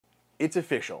It's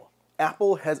official.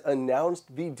 Apple has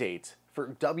announced the date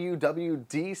for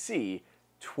WWDC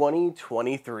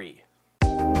 2023.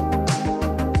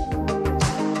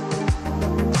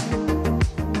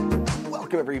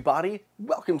 Welcome everybody,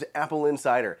 welcome to Apple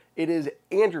Insider. It is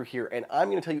Andrew here and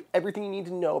I'm going to tell you everything you need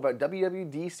to know about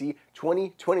WWDC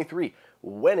 2023,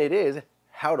 when it is,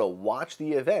 how to watch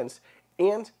the events,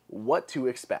 and what to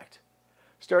expect.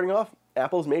 Starting off,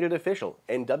 Apple's made it official,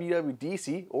 and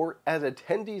WWDC, or as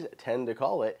attendees tend to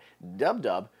call it,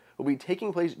 WW, will be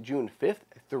taking place June 5th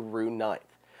through 9th.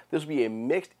 This will be a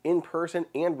mixed in-person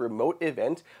and remote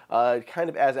event, kind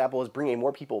of as Apple is bringing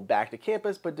more people back to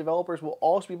campus, but developers will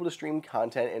also be able to stream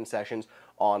content and sessions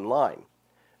online.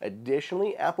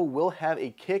 Additionally, Apple will have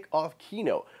a kick-off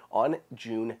keynote on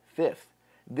June 5th.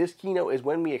 This keynote is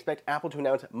when we expect Apple to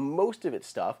announce most of its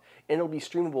stuff, and it'll be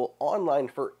streamable online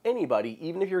for anybody,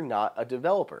 even if you're not a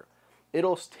developer.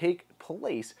 It'll take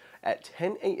place at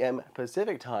 10 a.m.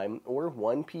 Pacific Time or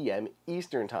 1 p.m.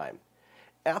 Eastern Time.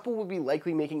 Apple will be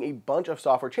likely making a bunch of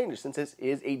software changes since this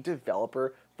is a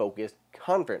developer-focused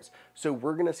conference. So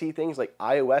we're going to see things like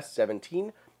iOS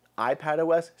 17,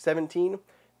 iPadOS 17,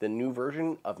 the new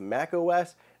version of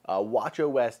macOS,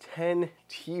 watchOS 10,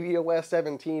 tvOS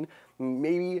 17,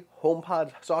 maybe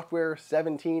HomePod software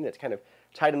 17. It's kind of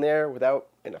tied in there without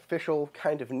an official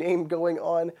kind of name going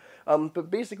on,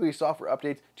 but basically software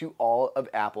updates to all of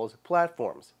Apple's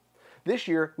platforms. This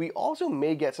year, we also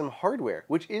may get some hardware,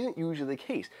 which isn't usually the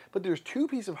case, but there's two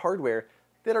pieces of hardware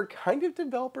that are kind of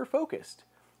developer focused.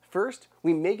 First,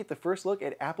 we may get the first look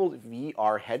at Apple's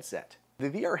VR headset. The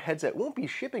VR headset won't be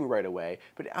shipping right away,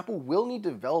 but Apple will need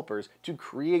developers to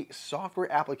create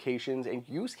software applications and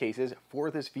use cases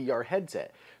for this VR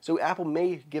headset. So Apple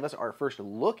may give us our first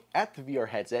look at the VR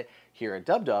headset here at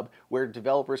WW, where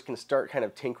developers can start kind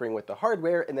of tinkering with the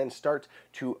hardware and then start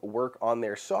to work on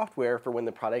their software for when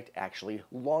the product actually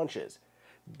launches.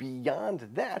 Beyond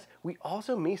that, we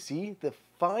also may see the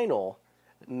final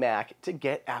Mac to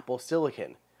get Apple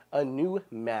Silicon, a new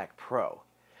Mac Pro.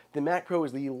 The Mac Pro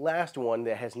is the last one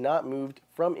that has not moved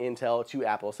from Intel to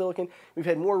Apple Silicon. We've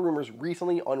had more rumors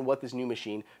recently on what this new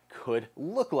machine could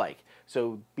look like.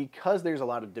 So because there's a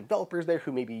lot of developers there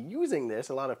who may be using this,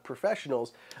 a lot of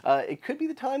professionals, it could be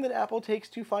the time that Apple takes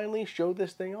to finally show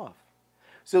this thing off.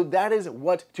 So that is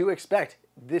what to expect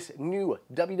this new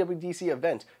WWDC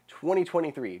event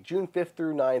 2023, June 5th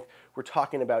through 9th. We're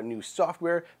talking about new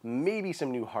software, maybe some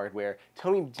new hardware.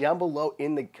 Tell me down below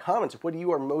in the comments what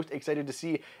you are most excited to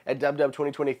see at WW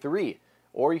 2023.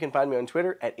 Or you can find me on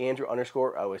Twitter at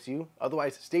Andrew_OSU.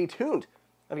 Otherwise, stay tuned.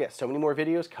 I've got so many more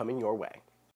videos coming your way.